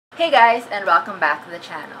Hey guys, and welcome back to the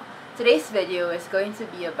channel. Today's video is going to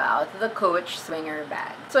be about the Coach Swinger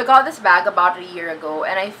bag. So I got this bag about a year ago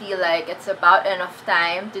and I feel like it's about enough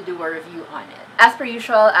time to do a review on it. As per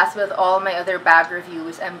usual, as with all my other bag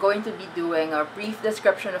reviews, I'm going to be doing a brief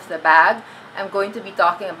description of the bag. I'm going to be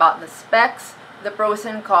talking about the specs, the pros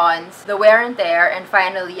and cons, the wear and tear, and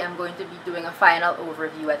finally I'm going to be doing a final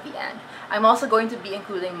overview at the end. I'm also going to be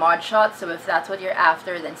including mod shots, so if that's what you're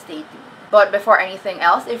after, then stay tuned. But before anything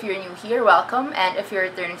else, if you're new here, welcome, and if you're a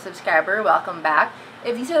returning subscriber, welcome back.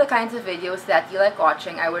 If these are the kinds of videos that you like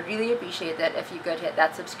watching, I would really appreciate it if you could hit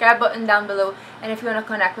that subscribe button down below, and if you want to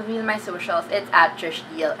connect with me on my socials, it's at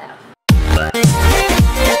TrishDLF.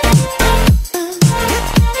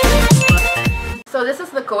 So this is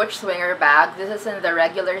the Coach Swinger bag. This is in the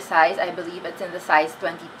regular size. I believe it's in the size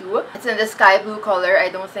 22. It's in the sky blue color. I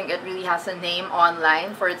don't think it really has a name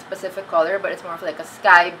online for its specific color, but it's more of like a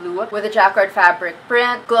sky blue with a jacquard fabric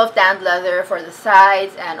print, glove tanned leather for the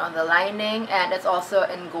sides and on the lining, and it's also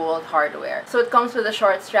in gold hardware. So it comes with a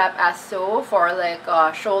short strap as so for like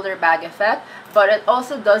a shoulder bag effect, but it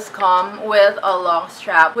also does come with a long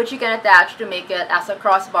strap which you can attach to make it as a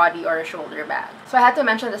crossbody or a shoulder bag. So I had to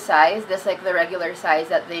mention the size. This is like the regular size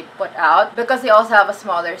that they put out because they also have a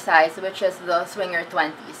smaller size, which is the Swinger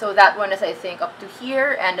 20. So that one is I think up to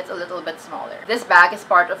here and it's a little bit smaller. This bag is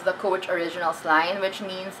part of the Coach Originals line, which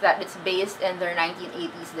means that it's based in their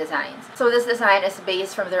 1980s designs. So this design is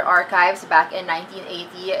based from their archives back in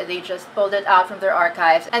 1980. They just pulled it out from their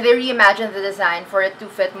archives and they reimagined the design for it to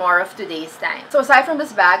fit more of today's time. So aside from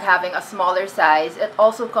this bag having a smaller size, it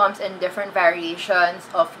also comes in different variations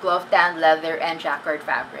of glove tanned leather and jacquard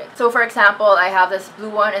fabric. So for example, I have this blue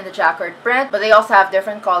one in the jacquard print, but they also have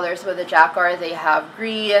different colors with the jacquard. They have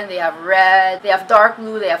green, they have red, they have dark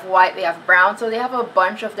blue, they have white, they have brown. So they have a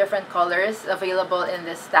bunch of different colors available in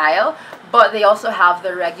this style, but they also have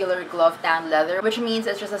the regular glove tanned leather, which means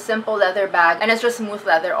it's just a simple leather bag and it's just smooth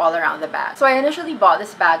leather all around the bag. So I initially bought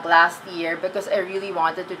this bag last year because I really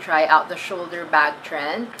wanted to try out the shoulder bag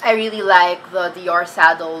trend. I really like the Dior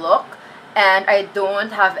saddle look, and I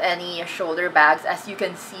don't have any shoulder bags, as you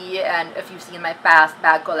can see, and if you've seen my past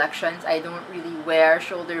bag collections, I don't really wear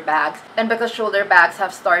shoulder bags. And because shoulder bags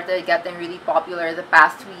have started getting really popular the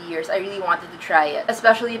past 2 years, I really wanted to try it,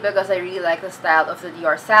 especially because I really like the style of the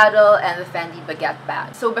Dior saddle and the Fendi baguette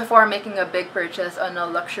bag. So before making a big purchase on a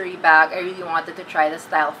luxury bag, I really wanted to try the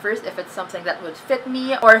style first, if it's something that would fit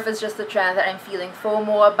me, or if it's just a trend that I'm feeling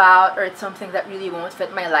FOMO about, or it's something that really won't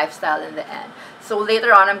fit my lifestyle in the end. So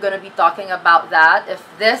later on, I'm going to be talking about that, if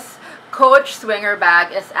this Coach Swinger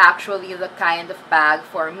bag is actually the kind of bag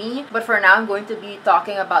for me. But for now, I'm going to be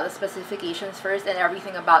talking about the specifications first and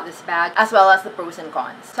everything about this bag, as well as the pros and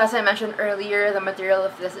cons. So as I mentioned earlier, the material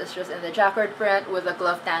of this is just in the jacquard print with the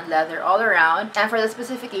glove tanned leather all around. And for the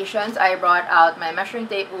specifications, I brought out my measuring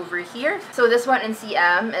tape over here. So this one in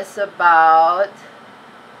cm is about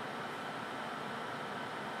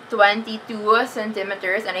 22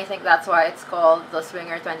 centimeters, and I think that's why it's called the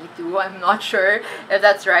Swinger 22. I'm not sure if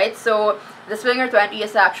that's right. So the Swinger 20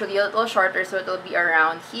 is actually a little shorter, so it'll be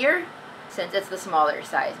around here since it's the smaller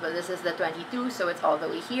size, but this is the 22, so it's all the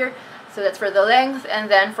way here. So that's for the length,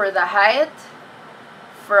 and then for the height,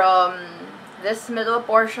 from this middle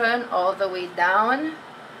portion all the way down,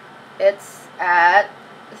 it's at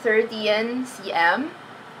 13 cm.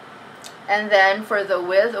 And then for the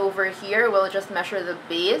width over here, we'll just measure the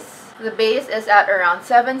base. The base is at around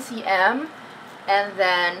 7 cm. And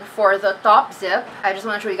then for the top zip, I just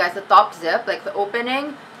want to show you guys the top zip, like the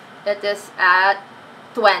opening, it is at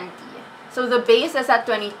 20. So the base is at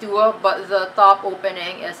 22, but the top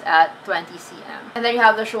opening is at 20 cm. And then you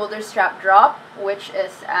have the shoulder strap drop, which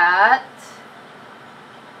is at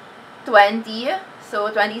 20. So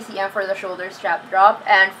 20 cm for the shoulder strap drop,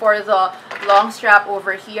 and for the long strap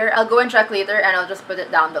over here, I'll go and check later and I'll just put it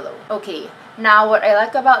down below. Okay, now what I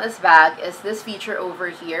like about this bag is this feature over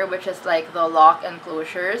here, which is like the lock and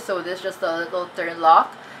closure. So this is just a little turn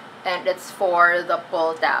lock, and it's for the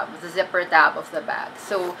pull tab, the zipper tab of the bag.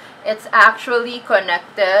 So it's actually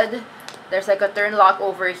connected. There's like a turn lock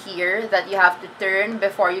over here that you have to turn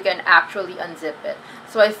before you can actually unzip it.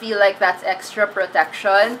 So I feel like that's extra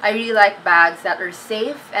protection. I really like bags that are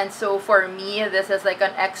safe, and so for me, this is like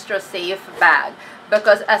an extra safe bag.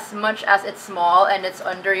 Because as much as it's small and it's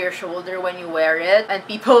under your shoulder when you wear it, and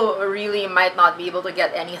people really might not be able to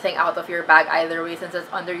get anything out of your bag either way since it's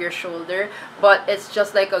under your shoulder, but it's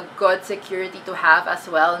just like a good security to have as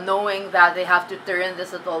well, knowing that they have to turn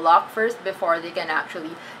this little lock first before they can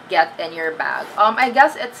actually get in your bag. I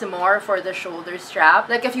guess it's more for the shoulder strap.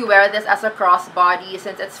 Like if you wear this as a crossbody,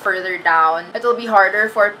 since it's further down, it'll be harder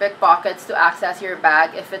for pickpockets to access your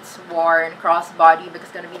bag if it's worn crossbody, because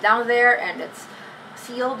it's gonna be down there and it's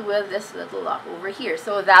sealed with this little lock over here.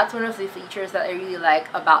 So that's one of the features that I really like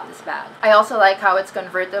about this bag. I also like how it's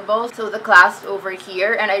convertible. So the clasp over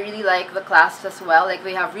here, and I really like the clasps as well. Like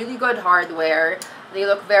they have really good hardware. They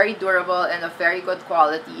look very durable and of very good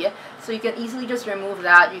quality. So you can easily just remove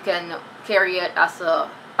that. You can carry it as a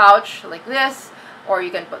pouch like this, or you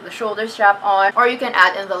can put the shoulder strap on, or you can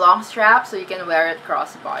add in the long strap so you can wear it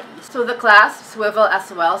crossbody. So the clasps swivel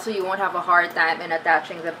as well, so you won't have a hard time in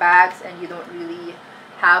attaching the bags, and you don't really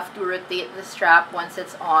have to rotate the strap once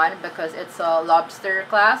it's on, because it's a lobster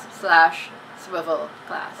clasp slash swivel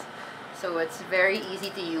clasp. So it's very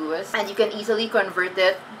easy to use, and you can easily convert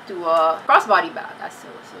it to a crossbody bag as so.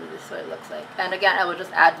 So this is what it looks like. And again, I will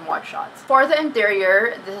just add Modshots. For the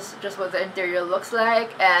interior, this is just what the interior looks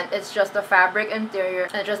like, and it's just a fabric interior,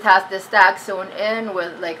 and it just has this tag sewn in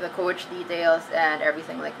with like the Coach details and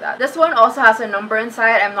everything like that. This one also has a number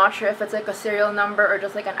inside. I'm not sure if it's like a serial number or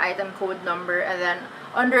just like an item code number, and then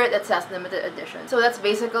under it, it says limited edition. So that's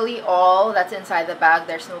basically all that's inside the bag.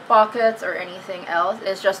 There's no pockets or anything else.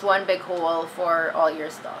 It's just one big hole for all your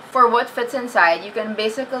stuff. For what fits inside, you can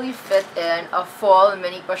basically fit in a full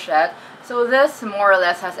mini pochette. So this more or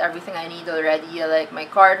less has everything I need already, like my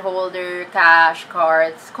card holder, cash,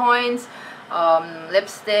 cards, coins,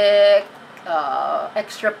 lipstick,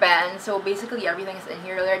 extra pen. So basically everything is in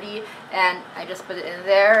here already, and I just put it in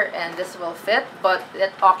there, and this will fit, but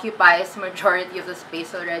it occupies majority of the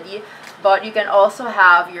space already. But you can also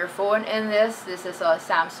have your phone in this. This is a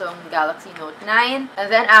Samsung Galaxy Note 9,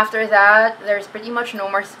 and then after that there's pretty much no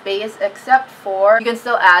more space, except for you can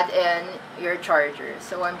still add in your charger.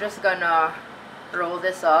 So I'm just gonna roll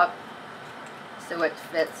this up so it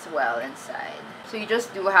fits well inside. So you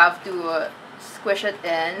just do have to squish it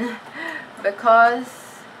in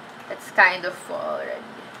because it's kind of full already.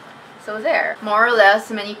 So there, more or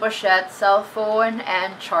less, mini pochette, cell phone,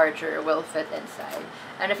 and charger will fit inside.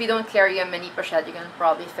 And if you don't carry a mini pochette, you can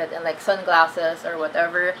probably fit in like sunglasses or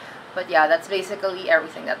whatever. But yeah, that's basically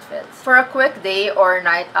everything that fits. For a quick day or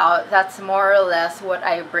night out, that's more or less what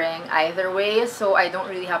I bring either way. So I don't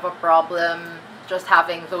really have a problem just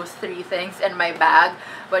having those three things in my bag.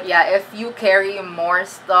 But yeah, if you carry more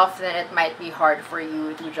stuff, then it might be hard for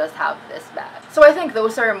you to just have this bag. So I think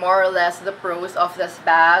those are more or less the pros of this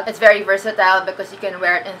bag. It's very versatile because you can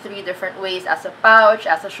wear it in 3 different ways: as a pouch,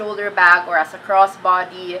 as a shoulder bag, or as a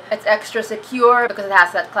crossbody. It's extra secure because it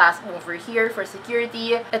has that clasp over here for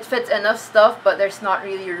security. It fits enough stuff, but there's not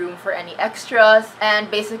really room for any extras. And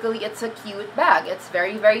basically, it's a cute bag. It's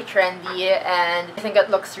very, very trendy, and I think it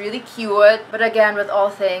looks really cute. But again, with all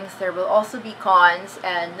things, there will also be cons,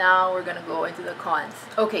 and now we're gonna go into the cons.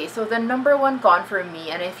 Okay, so the number one con for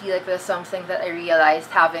me, and I feel like there's something that I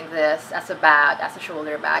realized having this as a bag, as a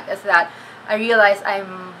shoulder bag, is that I realized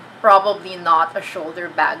I'm probably not a shoulder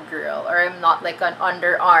bag girl, or I'm not like an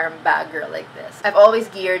underarm bag girl like this. I've always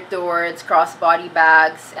geared towards crossbody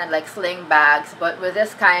bags and like sling bags, but with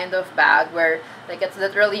this kind of bag where like it's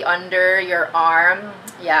literally under your arm,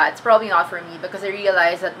 yeah, it's probably not for me, because I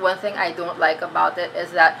realized that one thing I don't like about it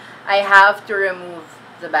is that I have to remove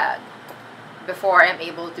the bag before I'm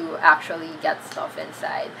able to actually get stuff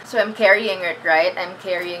inside. So I'm carrying it, right? I'm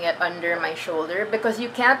carrying it under my shoulder because you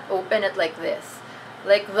can't open it like this.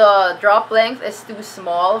 Like the drop length is too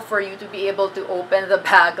small for you to be able to open the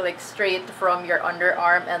bag like straight from your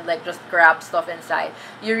underarm and like just grab stuff inside.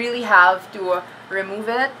 You really have to remove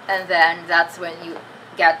it, and then that's when you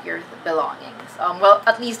get your belongings. Well,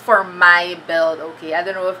 at least for my build, okay? I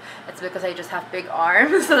don't know if it's because I just have big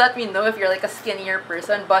arms, so let me know if you're like a skinnier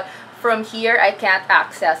person, but from here, I can't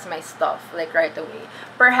access my stuff like right away.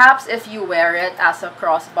 Perhaps if you wear it as a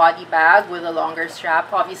crossbody bag with a longer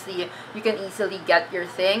strap, obviously you can easily get your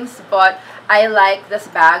things, but I like this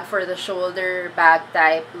bag for the shoulder bag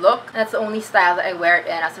type look. That's the only style that I wear it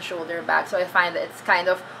in, as a shoulder bag, so I find that it's kind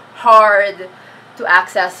of hard to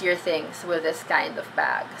access your things with this kind of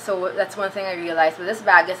bag. So that's one thing I realized with this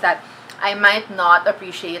bag, is that I might not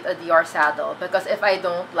appreciate a Dior saddle, because if I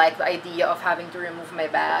don't like the idea of having to remove my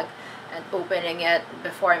bag and opening it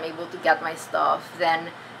before I'm able to get my stuff,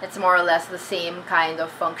 then it's more or less the same kind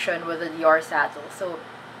of function with a Dior saddle. So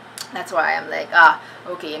that's why I'm like,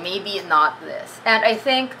 okay, maybe not this. And I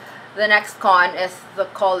think the next con is the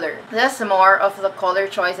color. This is more of the color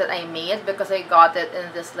choice that I made because I got it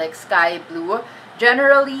in this like sky blue.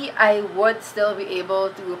 Generally, I would still be able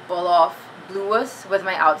to pull off blues with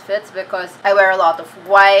my outfits because I wear a lot of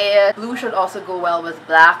white. Blue should also go well with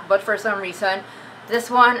black, but for some reason, This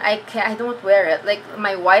one, I don't wear it. Like,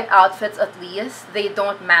 my white outfits at least, they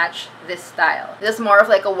don't match this style. This is more of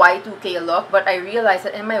like a Y2K look, but I realized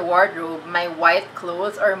that in my wardrobe, my white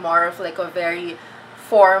clothes are more of like a very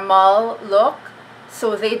formal look.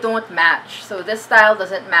 So they don't match. So this style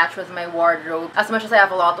doesn't match with my wardrobe. As much as I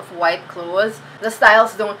have a lot of white clothes, the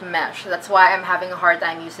styles don't mesh. That's why I'm having a hard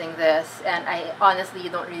time using this. And I honestly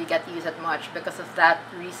don't really get to use it much because of that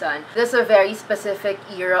reason. This is a very specific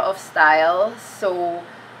era of style. So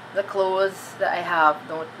the clothes that I have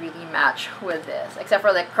don't really match with this. Except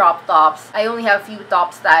for like crop tops. I only have few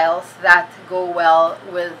top styles that go well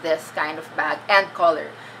with this kind of bag and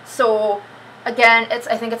color. So again,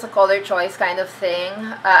 I think it's a color choice kind of thing.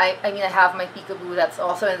 I mean, I have my Peekaboo that's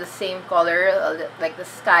also in the same color, like the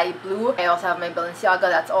sky blue. I also have my Balenciaga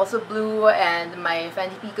that's also blue, and my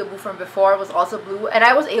Fendi Peekaboo from before was also blue, and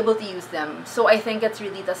I was able to use them. So I think it's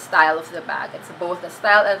really the style of the bag. It's both the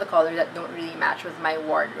style and the color that don't really match with my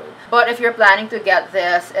wardrobe. But if you're planning to get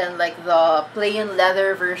this in like the plain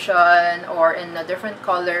leather version or in a different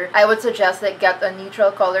color, I would suggest like get a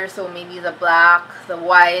neutral color, so maybe the black, the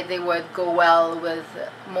white, they would go well with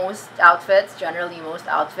most outfits, generally most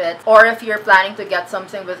outfits. Or if you're planning to get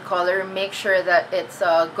something with color, make sure that it's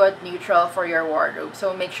a good neutral for your wardrobe.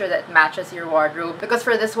 So make sure that it matches your wardrobe. Because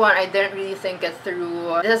for this one, I didn't really think it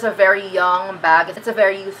through. This is a very young bag. It's a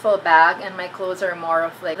very youthful bag, and my clothes are more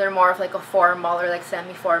of like, they're more of like a formal or like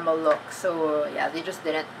semi-formal look. So yeah, they just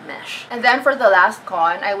didn't mesh. And then for the last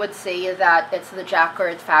con, I would say that it's the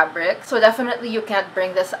jacquard fabric. So definitely you can't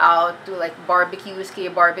bring this out to like barbecues,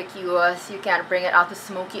 K-barbecues. You can't bring it out to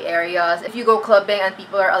smoky areas. If you go clubbing and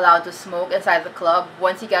people are allowed to smoke inside the club,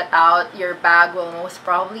 once you get out, your bag will most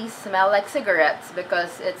probably smell like cigarettes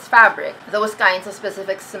because it's fabric. Those kinds of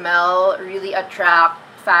specific smell really attract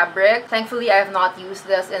fabric. Thankfully, I have not used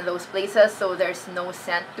this in those places, so there's no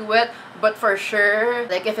scent to it. But for sure,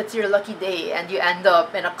 like if it's your lucky day and you end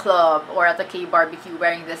up in a club or at a K-barbecue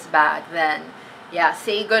wearing this bag, then yeah,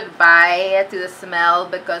 say goodbye to the smell,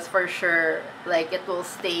 because for sure, like, it will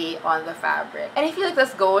stay on the fabric. And I feel like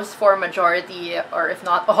this goes for majority, or if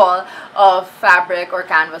not all, of fabric or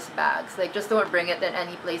canvas bags. Like, just don't bring it in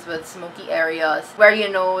any place with smoky areas where you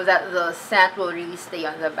know that the scent will really stay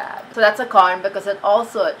on the bag. So that's a con, because it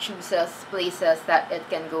also chooses places that it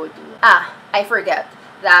can go to. Ah, I forget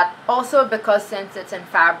that also, because since it's in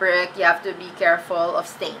fabric, you have to be careful of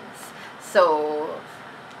stains. So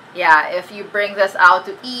yeah, if you bring this out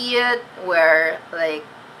to eat where like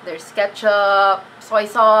there's ketchup, soy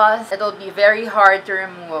sauce, it'll be very hard to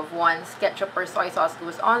remove once ketchup or soy sauce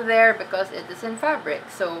goes on there because it is in fabric.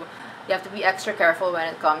 So you have to be extra careful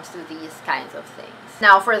when it comes to these kinds of things.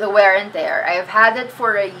 Now for the wear and tear, I've had it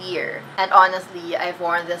for a year, and honestly, I've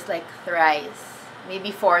worn this like thrice,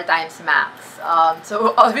 maybe 4 times max.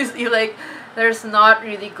 So obviously, like, there's not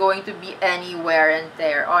really going to be any wear and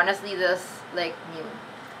tear. Honestly, this like new.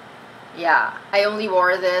 Yeah, I only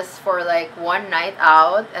wore this for like 1 night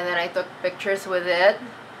out, and then I took pictures with it.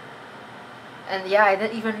 And yeah, I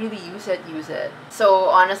didn't even really use it. So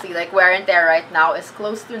honestly, like, wear and tear right now is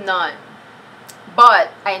close to none.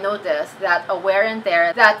 But I noticed that a wear and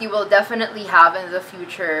tear that you will definitely have in the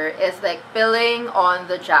future is like pilling on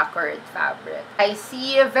the jacquard fabric. I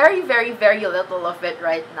see very, very, very little of it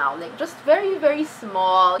right now. Like, just very, very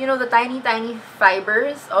small. You know, the tiny, tiny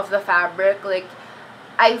fibers of the fabric. Like,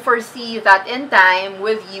 I foresee that in time,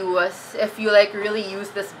 with use, if you like really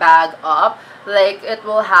use this bag up, like, it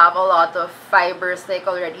will have a lot of fibers like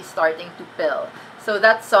already starting to pill. So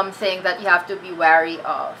that's something that you have to be wary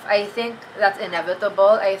of. I think that's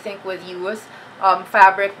inevitable. I think with use,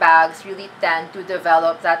 fabric bags really tend to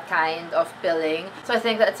develop that kind of pilling. So I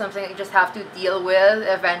think that's something that you just have to deal with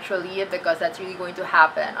eventually, because that's really going to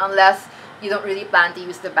happen. Unless you don't really plan to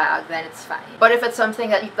use the bag, then it's fine. But if it's something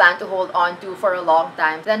that you plan to hold on to for a long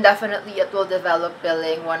time, then definitely it will develop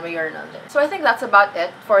pilling one way or another. So I think that's about it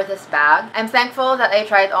for this bag. I'm thankful that I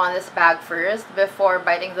tried on this bag first before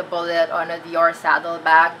biting the bullet on a Dior saddle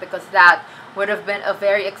bag, because that would have been a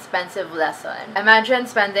very expensive lesson. Imagine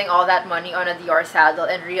spending all that money on a Dior saddle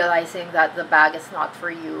and realizing that the bag is not for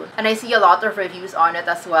you. And I see a lot of reviews on it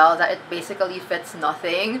as well that it basically fits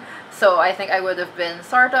nothing. So I think I would have been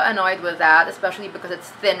sort of annoyed with that, especially because it's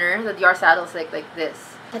thinner. The Dior saddle is like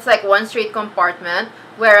this. It's like one straight compartment,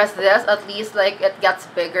 whereas this, at least, like, it gets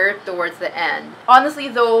bigger towards the end. Honestly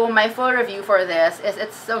though, my full review for this is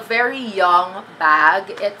it's a very young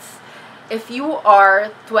bag. if you are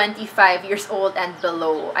 25 years old and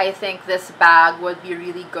below, I think this bag would be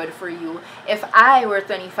really good for you. If I were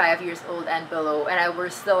 25 years old and below and I were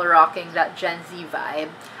still rocking that Gen Z vibe,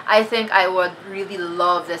 I think I would really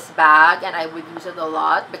love this bag and I would use it a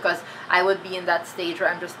lot because I would be in that stage where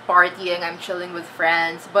I'm just partying, I'm chilling with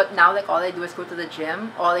friends. But now, like, all I do is go to the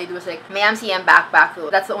gym. All I do is like my MCM backpack though.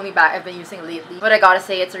 That's the only bag I've been using lately. But I gotta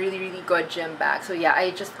say, it's a really, really good gym bag. So yeah,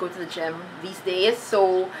 I just go to the gym these days.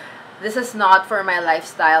 So this is not for my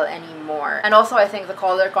lifestyle anymore. And also, I think the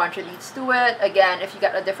color contributes to it. Again, if you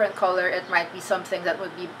get a different color, it might be something that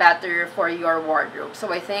would be better for your wardrobe.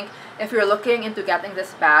 So I think if you're looking into getting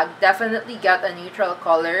this bag, definitely get a neutral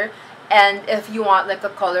color. And if you want like a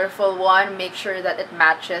colorful one, make sure that it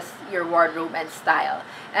matches your wardrobe and style.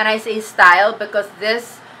 And I say style because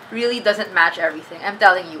this really doesn't match everything. I'm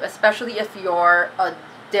telling you, especially if you're a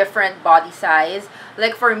different body size.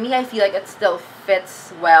 Like for me, I feel like it still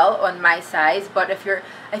fits well on my size, but I feel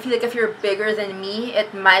like if you're bigger than me,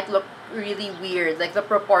 it might look really weird. Like the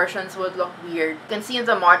proportions would look weird. You can see in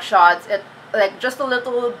the Modshots, it like just a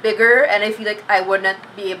little bigger, and I feel like I wouldn't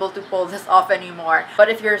be able to pull this off anymore. But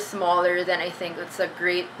if you're smaller, then I think it's a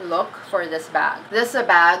great look for this bag. This is a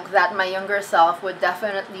bag that my younger self would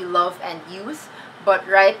definitely love and use. But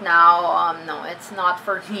right now, no, it's not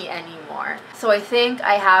for me anymore. So I think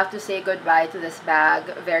I have to say goodbye to this bag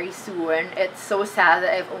very soon. It's so sad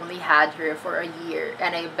that I've only had her for a year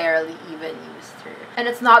and I barely even used her. And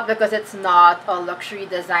it's not because it's not a luxury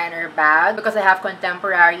designer bag, because I have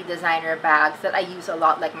contemporary designer bags that I use a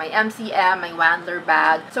lot, like my MCM, my Wandler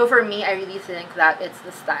bag. So for me, I really think that it's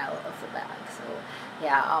the style of the bag. So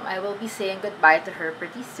yeah, I will be saying goodbye to her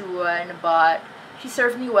pretty soon, but she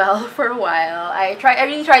served me well for a while. I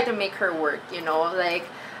really tried to make her work, you know, like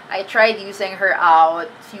I tried using her out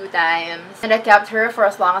a few times and I kept her for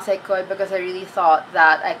as long as I could because I really thought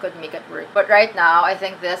that I could make it work. But right now, I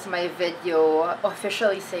think this is my video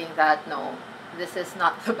officially saying that no, this is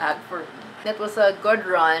not the bag for me. It was a good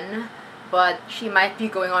run, but she might be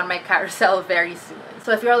going on my carousel very soon.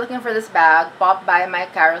 So if you're looking for this bag, pop by my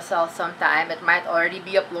carousel sometime. It might already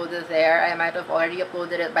be uploaded there. I might have already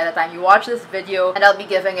uploaded it by the time you watch this video, and I'll be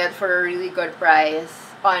giving it for a really good price,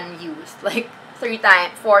 unused, like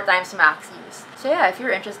 4 times max used. So yeah, if you're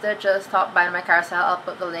interested, just stop by my carousel. I'll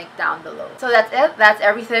put the link down below. So that's it. That's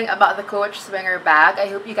everything about the Coach Swinger bag. I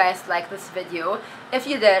hope you guys liked this video. If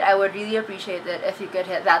you did, I would really appreciate it if you could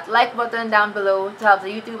hit that like button down below to help the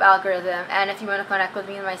YouTube algorithm. And if you want to connect with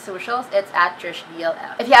me on my socials, it's at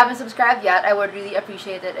TrishDLF. If you haven't subscribed yet, I would really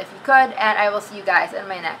appreciate it if you could. And I will see you guys in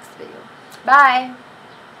my next video. Bye!